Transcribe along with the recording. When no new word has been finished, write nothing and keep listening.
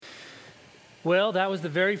Well, that was the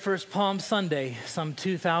very first Palm Sunday some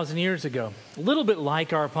 2,000 years ago. A little bit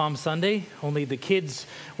like our Palm Sunday, only the kids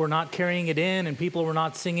were not carrying it in and people were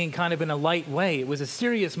not singing kind of in a light way. It was a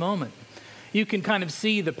serious moment. You can kind of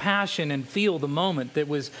see the passion and feel the moment that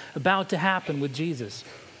was about to happen with Jesus.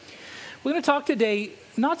 We're going to talk today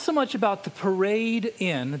not so much about the parade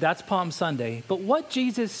in, that's Palm Sunday, but what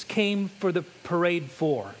Jesus came for the parade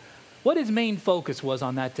for. What his main focus was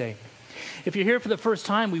on that day. If you're here for the first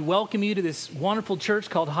time, we welcome you to this wonderful church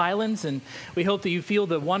called Highlands, and we hope that you feel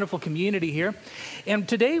the wonderful community here. And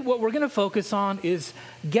today, what we're going to focus on is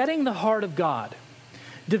getting the heart of God,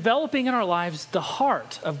 developing in our lives the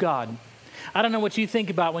heart of God. I don't know what you think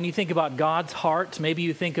about when you think about God's heart. Maybe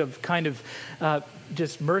you think of kind of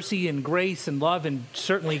just mercy and grace and love, and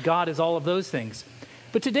certainly God is all of those things.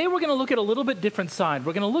 But today we're going to look at a little bit different side.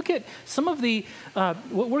 We're going to look at some of the,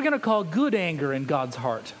 what we're going to call good anger in God's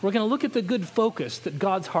heart. We're going to look at the good focus that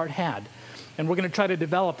God's heart had. And we're going to try to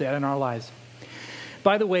develop that in our lives.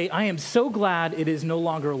 By the way, I am so glad it is no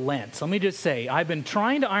longer Lent. Let me just say, I've been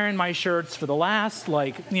trying to iron my shirts for the last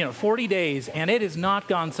 40 days, and it has not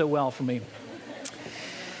gone so well for me.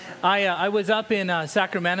 I was up in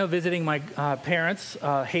Sacramento visiting my parents,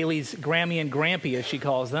 Haley's Grammy and Grampy, as she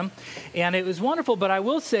calls them, and it was wonderful. But I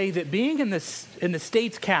will say that being in the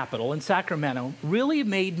state's capital, in Sacramento, really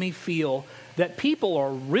made me feel that people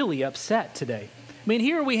are really upset today. I mean,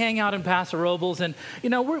 here we hang out in Paso Robles, and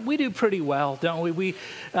we do pretty well, don't we?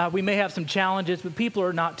 We may have some challenges, but people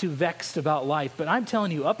are not too vexed about life. But I'm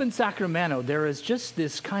telling you, up in Sacramento, there is just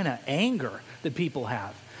this kind of anger that people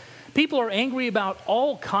have. People are angry about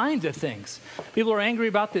all kinds of things. People are angry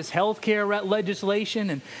about this health care legislation,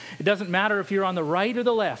 and it doesn't matter if you're on the right or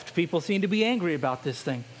the left. People seem to be angry about this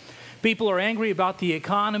thing. People are angry about the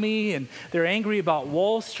economy, and they're angry about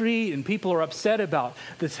Wall Street, and people are upset about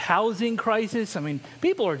this housing crisis. I mean,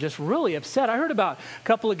 people are just really upset. I heard about a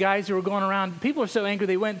couple of guys who were going around. People are so angry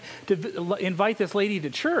they went to invite this lady to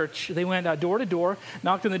church. They went door to door,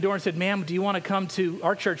 knocked on the door and said, "Ma'am, do you want to come to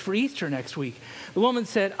our church for Easter next week?" The woman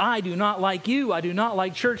said, "I do not like you. I do not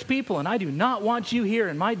like church people, and I do not want you here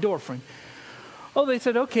in my door frame." Oh, they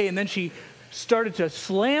said, okay, and then she started to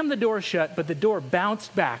slam the door shut, but the door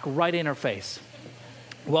bounced back right in her face.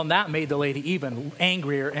 Well, that made the lady even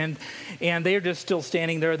angrier, and they're just still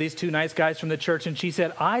standing there, these two nice guys from the church, and she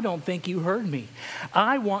said, "I don't think you heard me.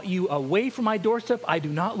 I want you away from my doorstep. I do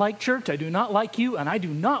not like church. I do not like you, and I do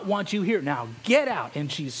not want you here. Now get out."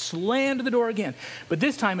 And she slammed the door again, but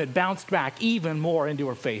this time it bounced back even more into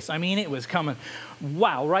her face. I mean, it was coming,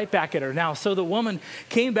 wow, right back at her. Now, so the woman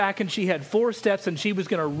came back, and she had 4 steps, and she was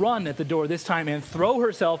going to run at the door this time and throw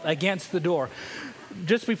herself against the door.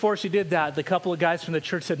 Just before she did that, the couple of guys from the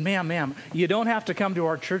church said, ma'am, you don't have to come to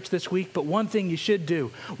our church this week, but one thing you should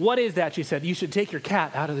do." "What is that?" she said. "You should take your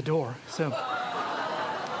cat out of the door."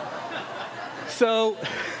 So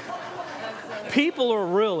people are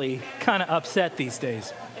really kind of upset these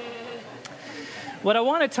days. What I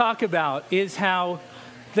want to talk about is how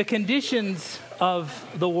the conditions of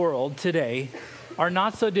the world today are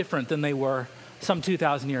not so different than they were some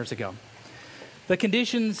 2,000 years ago. The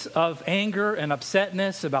conditions of anger and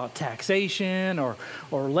upsetness about taxation or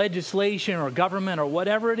legislation or government or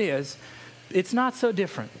whatever it is, it's not so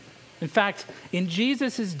different. In fact, in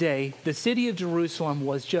Jesus' day, the city of Jerusalem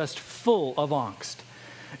was just full of angst.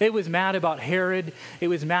 It was mad about Herod. It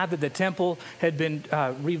was mad that the temple had been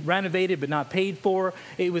renovated but not paid for.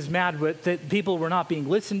 It was mad that people were not being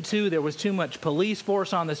listened to. There was too much police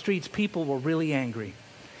force on the streets. People were really angry.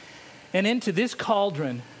 And into this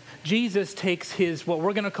cauldron, Jesus takes his, what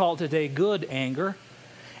we're going to call today, good anger,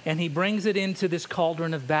 and he brings it into this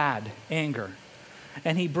cauldron of bad anger.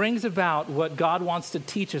 And he brings about what God wants to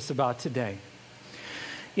teach us about today.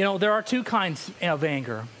 There are 2 kinds of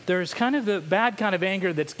anger. There's kind of the bad kind of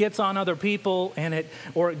anger that gets on other people, and it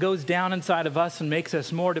goes down inside of us and makes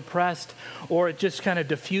us more depressed, or it just kind of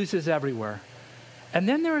diffuses everywhere. And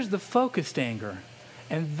then there is the focused anger.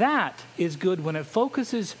 And that is good when it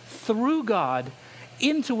focuses through God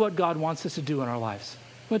into what God wants us to do in our lives.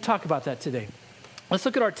 We'll talk about that today. Let's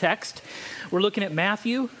look at our text. We're looking at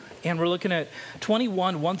Matthew, and we're looking at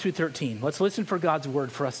 21, 1 through 13. Let's listen for God's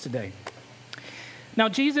word for us today. "Now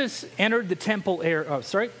Jesus entered the temple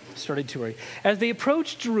As they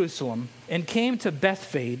approached Jerusalem and came to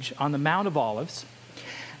Bethphage on the Mount of Olives."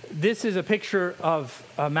 This is a picture of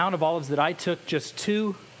a Mount of Olives that I took just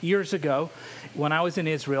 2 years ago when I was in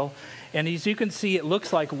Israel. And as you can see, it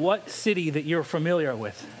looks like what city that you're familiar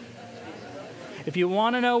with. If you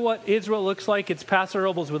want to know what Israel looks like, it's Paso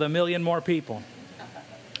Robles with 1 million more people.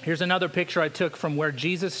 Here's another picture I took from where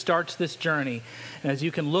Jesus starts this journey. And as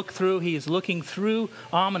you can look through, he's looking through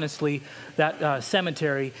ominously that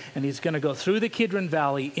cemetery, and he's going to go through the Kidron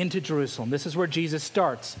Valley into Jerusalem. This is where Jesus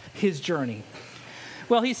starts his journey.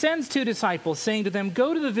 Well, he sends 2 disciples, saying to them,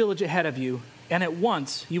 "Go to the village ahead of you, and at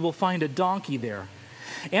once you will find a donkey there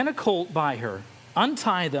and a colt by her.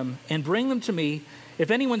 Untie them and bring them to me. If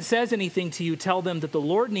anyone says anything to you, tell them that the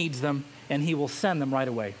Lord needs them, and he will send them right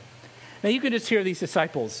away." Now you can just hear these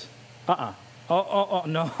disciples. No.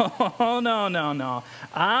 No.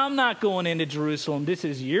 I'm not going into Jerusalem. This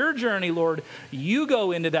is your journey, Lord. You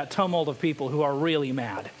go into that tumult of people who are really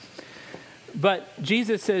mad. But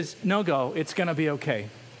Jesus says, no, go. It's going to be okay.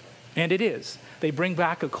 And it is. They bring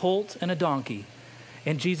back a colt and a donkey.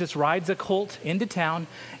 And Jesus rides a colt into town,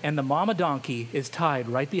 and the mama donkey is tied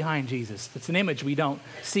right behind Jesus. It's an image we don't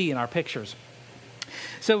see in our pictures.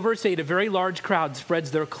 So verse 8, a very large crowd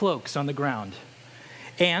spreads their cloaks on the ground.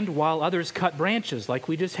 And while others cut branches like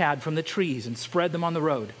we just had from the trees and spread them on the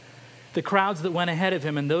road, the crowds that went ahead of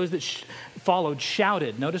him and those that followed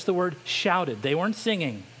shouted. Notice the word shouted. They weren't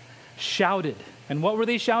singing. Shouted. And what were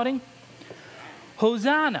they shouting?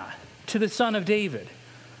 Hosanna to the Son of David.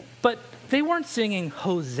 But they weren't singing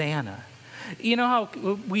Hosanna. You know how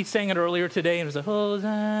we sang it earlier today and it was a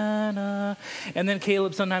Hosanna. And then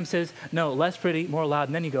Caleb sometimes says, no, less pretty, more loud.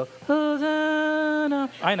 And then you go, Hosanna.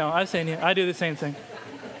 I know, I was saying, I do the same thing.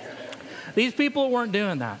 These people weren't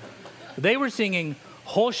doing that. They were singing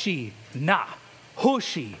Hoshi na,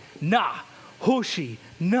 Hoshi na, Hoshi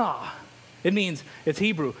na. It means, it's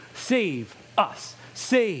Hebrew, save us,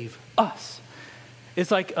 save us. It's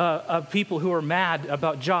like people who are mad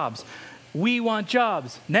about jobs. We want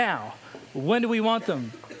jobs now. When do we want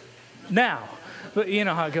them? Now. But you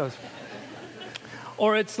know how it goes.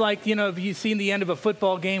 Or it's like, have you seen the end of a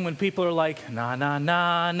football game when people are like, na, na,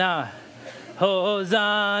 na, na,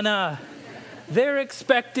 Hosanna. They're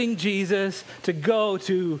expecting Jesus to go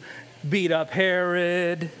to beat up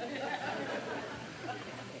Herod.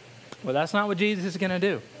 Well, that's not what Jesus is going to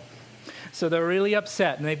do. So they're really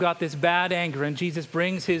upset, and they've got this bad anger, and Jesus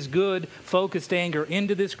brings his good, focused anger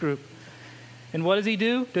into this group. And what does he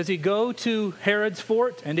do? Does he go to Herod's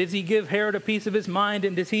fort, and does he give Herod a piece of his mind,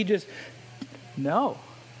 and does he just... No.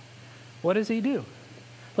 What does he do?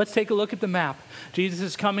 Let's take a look at the map. Jesus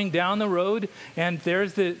is coming down the road, and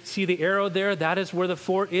see the arrow there? That is where the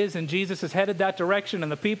fort is, and Jesus is headed that direction, and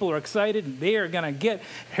the people are excited, and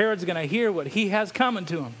Herod's going to hear what he has coming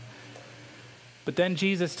to him. But then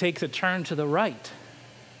Jesus takes a turn to the right,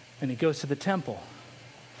 and he goes to the temple.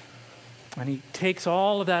 And he takes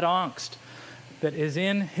all of that angst that is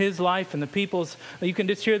in his life and the people's. You can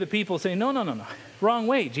just hear the people saying, no, wrong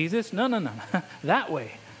way, Jesus, no, that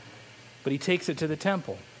way. But he takes it to the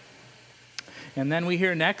temple. And then we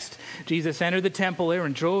hear next, Jesus entered the temple there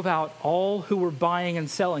and drove out all who were buying and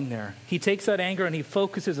selling there. He takes that anger and he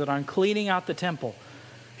focuses it on cleaning out the temple.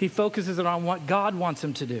 He focuses it on what God wants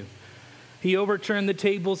him to do. He overturned the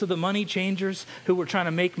tables of the money changers who were trying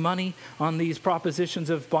to make money on these propositions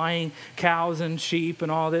of buying cows and sheep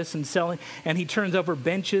and all this and selling. And he turns over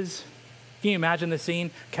benches. Can you imagine the scene?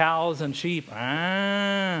 Cows and sheep.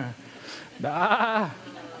 I've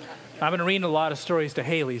been reading a lot of stories to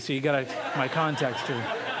Haley, so you got my context here.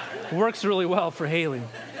 It works really well for Haley.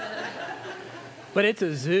 But it's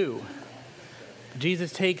a zoo.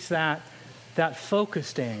 Jesus takes that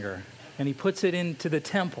focused anger and he puts it into the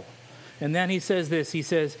temple. And then he says this, he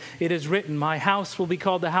says, it is written, my house will be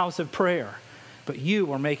called the house of prayer, but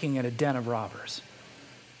you are making it a den of robbers.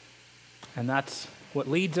 And that's what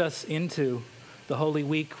leads us into the Holy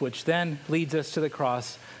Week, which then leads us to the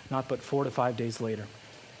cross, not but 4 to 5 days later.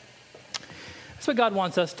 That's what God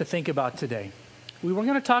wants us to think about today. We were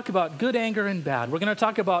going to talk about good anger and bad. We're going to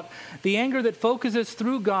talk about the anger that focuses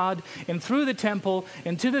through God and through the temple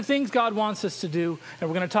and to the things God wants us to do. And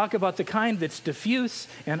we're going to talk about the kind that's diffuse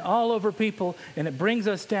and all over people, and it brings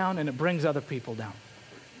us down and it brings other people down.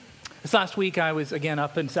 This last week I was again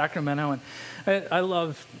up in Sacramento,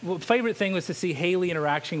 and favorite thing was to see Haley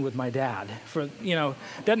interacting with my dad.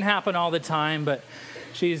 Doesn't happen all the time, but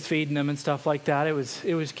she's feeding him and stuff like that. It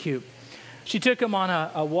was cute. She took him on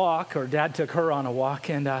a walk, or Dad took her on a walk,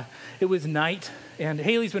 and it was night. And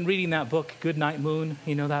Haley's been reading that book, Good Night Moon.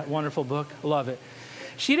 You know that wonderful book? I love it.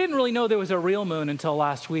 She didn't really know there was a real moon until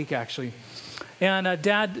last week, actually. And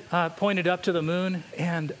Dad pointed up to the moon,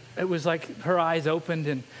 and it was like her eyes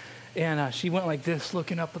opened, and she went like this,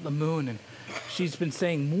 looking up at the moon. And she's been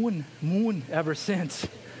saying, moon, moon, ever since.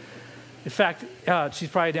 In fact, she's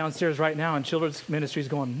probably downstairs right now, and children's ministry is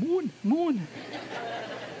going, moon, moon.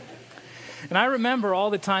 And I remember all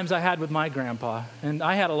the times I had with my grandpa, and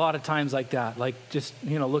I had a lot of times like that, like just,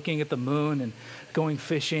 looking at the moon and going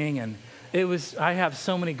fishing, and I have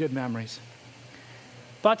so many good memories.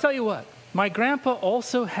 But I'll tell you what, my grandpa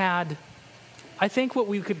also had, I think, what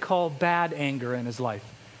we could call bad anger in his life.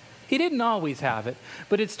 He didn't always have it,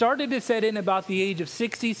 but it started to set in about the age of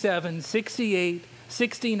 67, 68,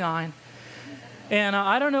 69. And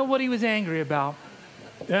I don't know what he was angry about.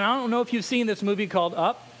 And I don't know if you've seen this movie called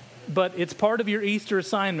Up, but it's part of your Easter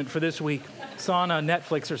assignment for this week. It's on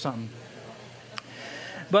Netflix or something.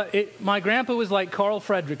 But my grandpa was like Carl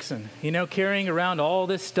Fredrickson, carrying around all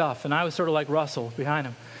this stuff. And I was sort of like Russell behind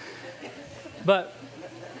him. But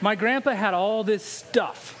my grandpa had all this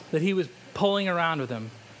stuff that he was pulling around with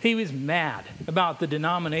him. He was mad about the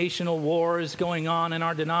denominational wars going on in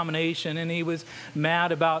our denomination, and he was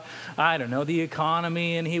mad about, the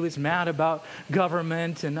economy, and he was mad about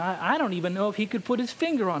government, and I don't even know if he could put his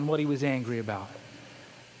finger on what he was angry about.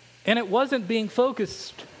 And it wasn't being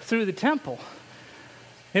focused through the temple.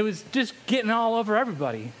 It was just getting all over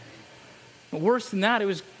everybody. But worse than that, it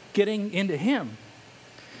was getting into him.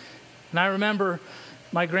 And I remember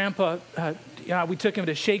my grandpa, we took him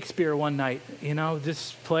to Shakespeare one night,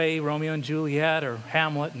 just play Romeo and Juliet or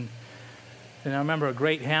Hamlet. And I remember a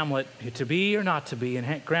great Hamlet, To Be or Not to Be,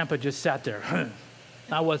 and Grandpa just sat there.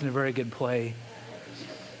 That wasn't a very good play.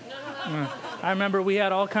 I remember we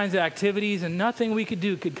had all kinds of activities, and nothing we could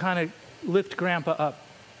do could kind of lift Grandpa up.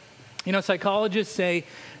 Psychologists say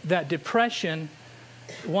that depression,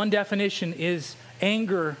 one definition is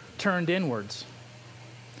anger turned inwards.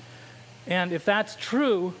 And if that's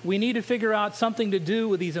true, we need to figure out something to do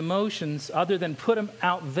with these emotions other than put them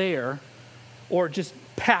out there or just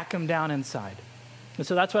pack them down inside. And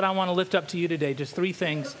so that's what I want to lift up to you today, just 3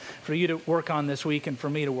 things for you to work on this week and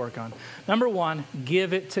for me to work on. Number 1,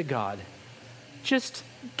 give it to God. Just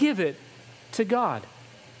give it to God.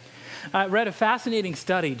 I read a fascinating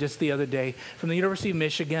study just the other day from the University of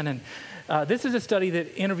Michigan, and this is a study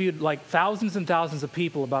that interviewed like thousands and thousands of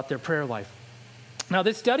people about their prayer life. Now,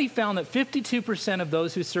 this study found that 52% of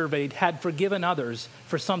those who surveyed had forgiven others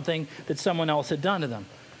for something that someone else had done to them.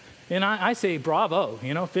 And I say bravo,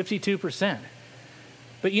 52%.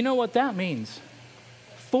 But you know what that means?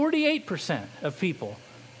 48% of people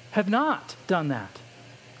have not done that.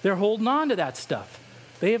 They're holding on to that stuff.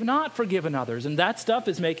 They have not forgiven others, and that stuff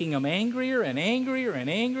is making them angrier and angrier and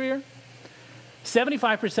angrier.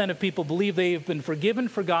 75% of people believe they have been forgiven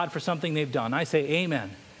for God for something they've done. I say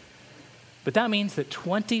amen. But that means that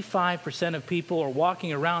 25% of people are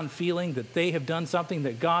walking around feeling that they have done something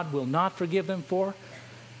that God will not forgive them for,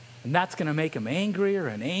 and that's going to make them angrier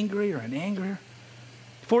and angrier and angrier.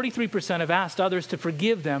 43% have asked others to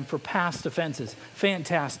forgive them for past offenses.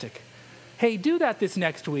 Fantastic. Hey, do that this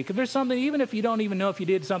next week. If there's something, even if you don't even know if you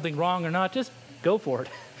did something wrong or not, just go for it.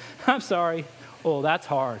 I'm sorry. Oh, that's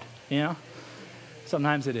hard,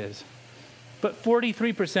 Sometimes it is. But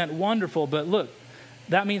 43%, wonderful. But look,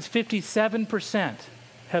 that means 57%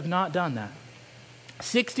 have not done that.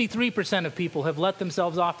 63% of people have let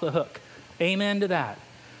themselves off the hook. Amen to that.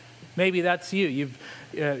 Maybe that's you.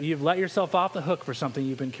 You've let yourself off the hook for something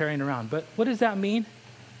you've been carrying around. But what does that mean?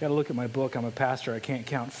 Got to look at my book. I'm a pastor. I can't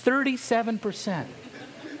count. 37%.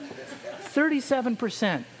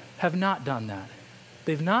 37% have not done that.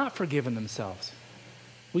 They've not forgiven themselves.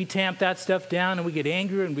 We tamp that stuff down and we get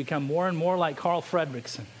angrier and become more and more like Carl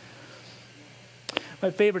Fredrickson. My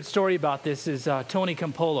favorite story about this is Tony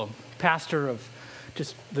Campolo, pastor of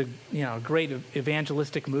just the great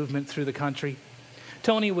evangelistic movement through the country.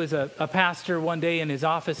 Tony was a pastor one day in his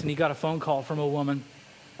office, and he got a phone call from a woman.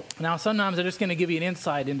 Now, sometimes I'm just going to give you an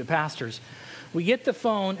insight into pastors. We get the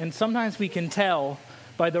phone, and sometimes we can tell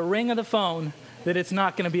by the ring of the phone that it's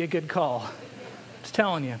not going to be a good call. Just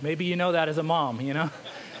telling you. Maybe you know that as a mom,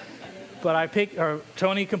 But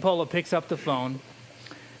Tony Campolo picks up the phone.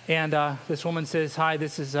 And this woman says, "Hi,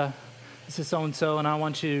 this is so-and-so, and I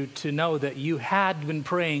want you to know that you had been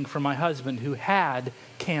praying for my husband who had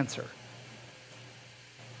cancer."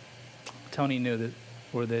 Tony knew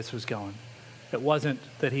where this was going. It wasn't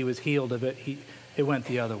that he was healed of it. It went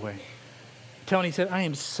the other way. Tony said, "I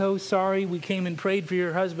am so sorry. We came and prayed for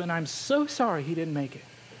your husband. I'm so sorry he didn't make it."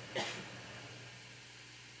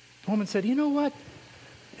 The woman said, "You know what?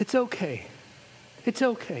 It's okay. It's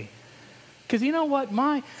okay. Because you know what?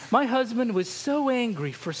 My husband was so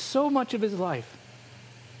angry for so much of his life.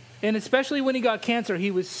 And especially when he got cancer,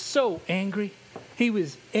 he was so angry. He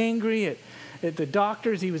was angry at the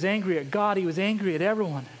doctors. He was angry at God. He was angry at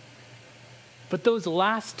everyone. But those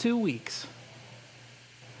last 2 weeks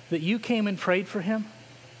that you came and prayed for him,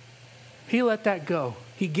 he let that go.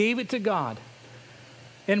 He gave it to God.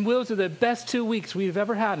 And those are the best 2 weeks we've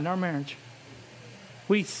ever had in our marriage.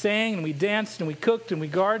 We sang and we danced and we cooked and we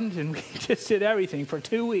gardened and we just did everything for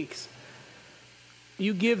 2 weeks.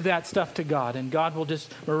 You give that stuff to God and God will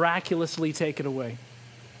just miraculously take it away.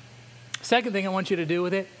 Second thing I want you to do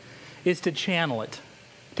with it is to channel it.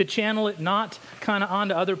 To channel it not kind of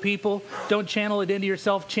onto other people. Don't channel it into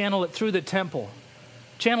yourself. Channel it through the temple.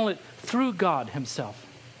 Channel it through God himself.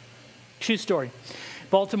 True story.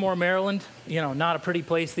 Baltimore, Maryland, not a pretty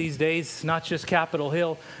place these days. Not just Capitol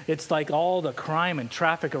Hill. It's like all the crime and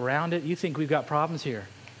traffic around it. You think we've got problems here.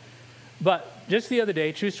 But just the other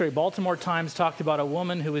day, true story, Baltimore Times talked about a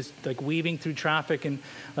woman who was like weaving through traffic and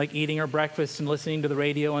like eating her breakfast and listening to the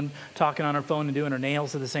radio and talking on her phone and doing her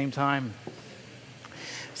nails at the same time.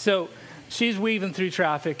 So she's weaving through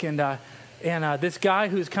traffic and this guy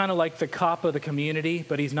who's kind of like the cop of the community,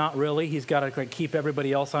 but he's not really. He's got to like keep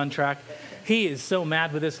everybody else on track. He is so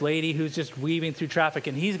mad with this lady who's just weaving through traffic,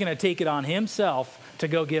 and he's going to take it on himself to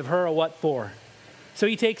go give her a what for. So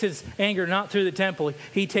he takes his anger not through the temple.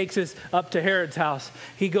 He takes us up to Herod's house.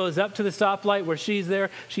 He goes up to the stoplight where she's there.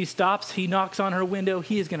 She stops. He knocks on her window.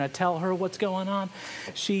 He is going to tell her what's going on.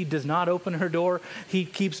 She does not open her door. He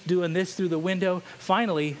keeps doing this through the window.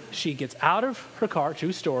 Finally, she gets out of her car.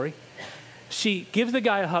 True story. She gives the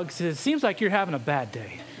guy a hug, says, "Seems like you're having a bad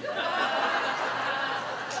day."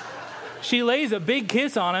 She lays a big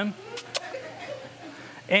kiss on him.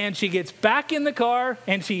 And she gets back in the car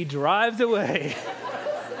and she drives away.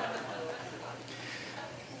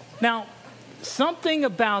 Now, something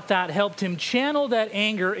about that helped him channel that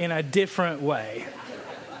anger in a different way.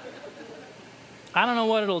 I don't know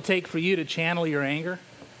what it'll take for you to channel your anger.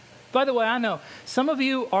 By the way, I know some of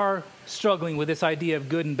you are struggling with this idea of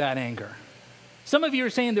good and bad anger. Some of you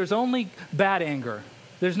are saying there's only bad anger.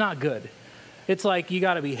 There's not good. It's like you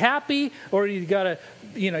got to be happy or you got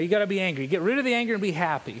to be angry. Get rid of the anger and be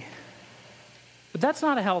happy. But that's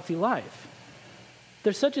not a healthy life.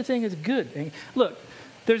 There's such a thing as good. Look,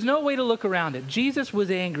 there's no way to look around it. Jesus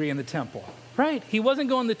was angry in the temple, right? He wasn't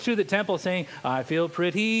going through the temple saying, "I feel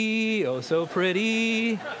pretty, oh so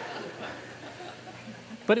pretty."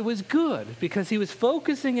 But it was good because he was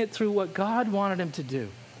focusing it through what God wanted him to do.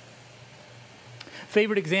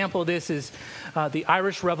 Favorite example of this is the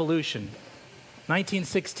Irish Revolution.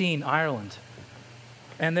 1916, Ireland.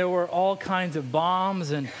 And there were all kinds of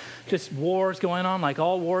bombs and just wars going on, like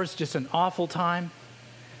all wars, just an awful time.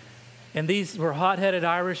 And these were hot-headed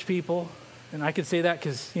Irish people, and I could say that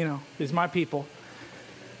because, it's my people.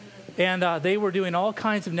 And they were doing all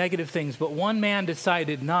kinds of negative things, but one man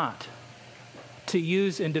decided not to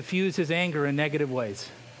use and diffuse his anger in negative ways.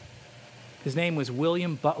 His name was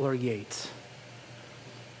William Butler Yeats.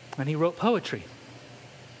 And he wrote poetry.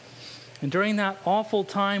 And during that awful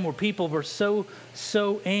time where people were so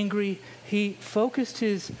angry, he focused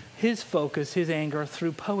his anger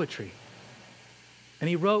through poetry. And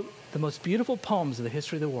he wrote the most beautiful poems of the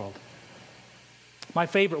history of the world. My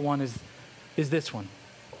favorite one is this one.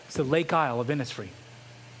 It's the Lake Isle of Innisfree.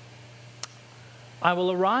 "I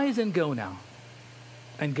will arise and go now,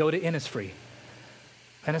 and go to Innisfree,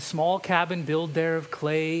 and a small cabin build there of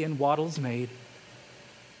clay and wattles made.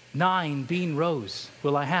 9 bean rows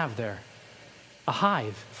will I have there, a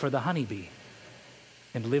hive for the honeybee,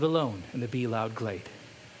 and live alone in the bee-loud glade.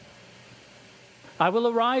 I will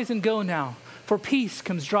arise and go now, for peace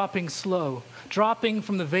comes dropping slow, dropping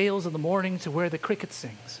from the vales of the morning to where the cricket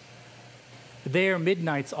sings. There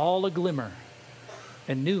midnight's all a glimmer,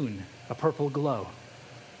 and noon a purple glow,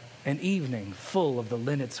 and evening full of the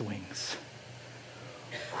linnet's wings."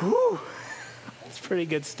 Whew, that's pretty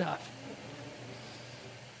good stuff.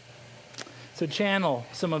 So channel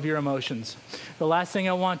some of your emotions. The last thing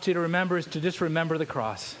I want you to remember is to just remember the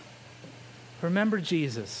cross. Remember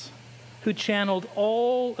Jesus, who channeled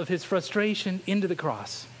all of his frustration into the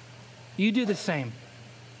cross. You do the same.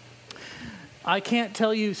 I can't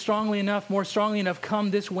tell you more strongly enough,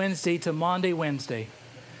 come this Wednesday to Maundy Wednesday.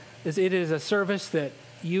 It is a service that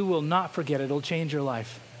you will not forget. It'll change your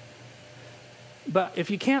life. But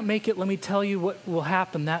if you can't make it, let me tell you what will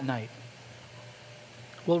happen that night.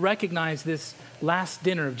 We'll recognize this last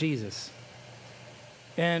dinner of Jesus.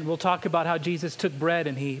 And we'll talk about how Jesus took bread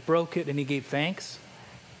and he broke it and he gave thanks.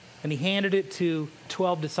 And he handed it to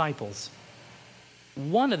 12 disciples.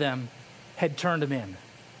 One of them had turned him in,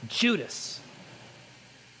 Judas.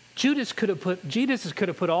 Jesus could have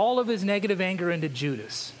put all of his negative anger into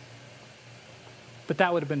Judas. But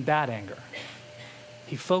that would have been bad anger.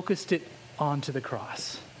 He focused it onto the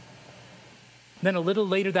cross. Then a little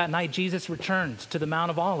later that night, Jesus returned to the Mount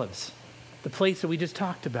of Olives, the place that we just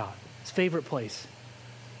talked about, his favorite place.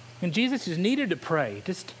 And Jesus just needed to pray,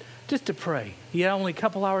 just just to pray. He had only a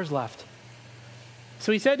couple hours left.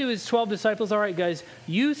 So he said to his 12 disciples, all right, guys,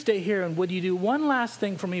 you stay here, and would you do one last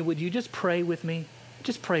thing for me? Would you just pray with me?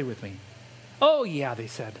 Just pray with me. Oh, yeah, they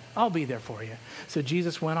said, I'll be there for you. So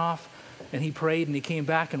Jesus went off, and he prayed, and he came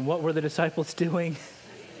back, and what were the disciples doing?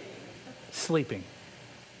 Sleeping.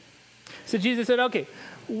 So Jesus said, okay,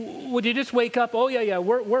 would you just wake up? Oh, yeah,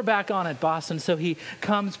 we're back on it, boss. And so he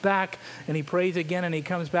comes back, and he prays again, and he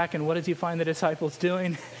comes back, and what does he find the disciples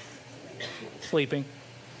doing? Sleeping.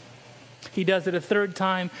 He does it a third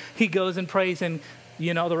time. He goes and prays, and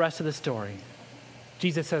you know the rest of the story.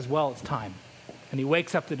 Jesus says, well, it's time. And he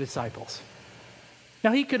wakes up the disciples.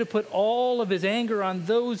 Now, he could have put all of his anger on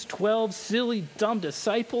those 12 silly, dumb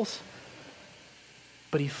disciples,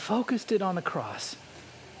 but he focused it on the cross.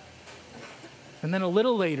 And then a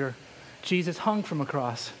little later, Jesus hung from a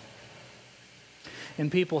cross.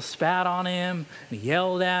 And people spat on him, and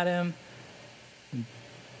yelled at him, and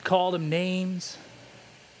called him names.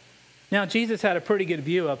 Now, Jesus had a pretty good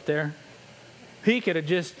view up there. He could have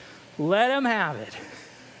just let him have it.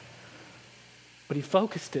 But he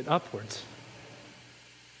focused it upwards.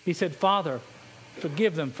 He said, Father,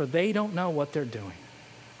 forgive them, for they don't know what they're doing.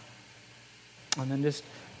 And then just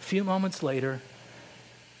a few moments later,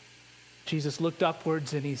 Jesus looked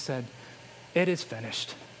upwards and he said, it is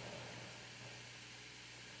finished.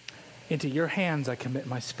 Into your hands I commit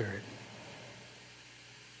my spirit.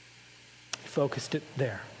 He focused it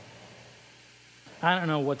there. I don't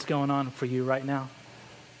know what's going on for you right now,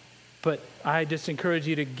 but I just encourage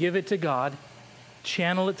you to give it to God,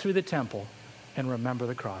 channel it through the temple, and remember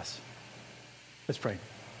the cross. Let's pray.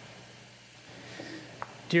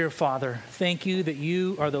 Dear Father, thank you that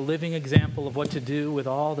you are the living example of what to do with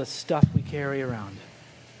all the stuff we carry around.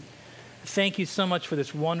 Thank you so much for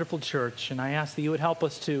this wonderful church, and I ask that you would help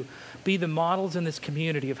us to be the models in this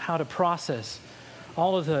community of how to process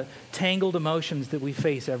all of the tangled emotions that we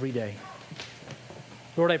face every day.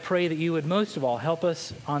 Lord, I pray that you would most of all help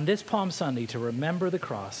us on this Palm Sunday to remember the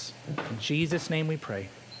cross. In Jesus' name we pray.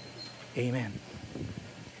 Amen.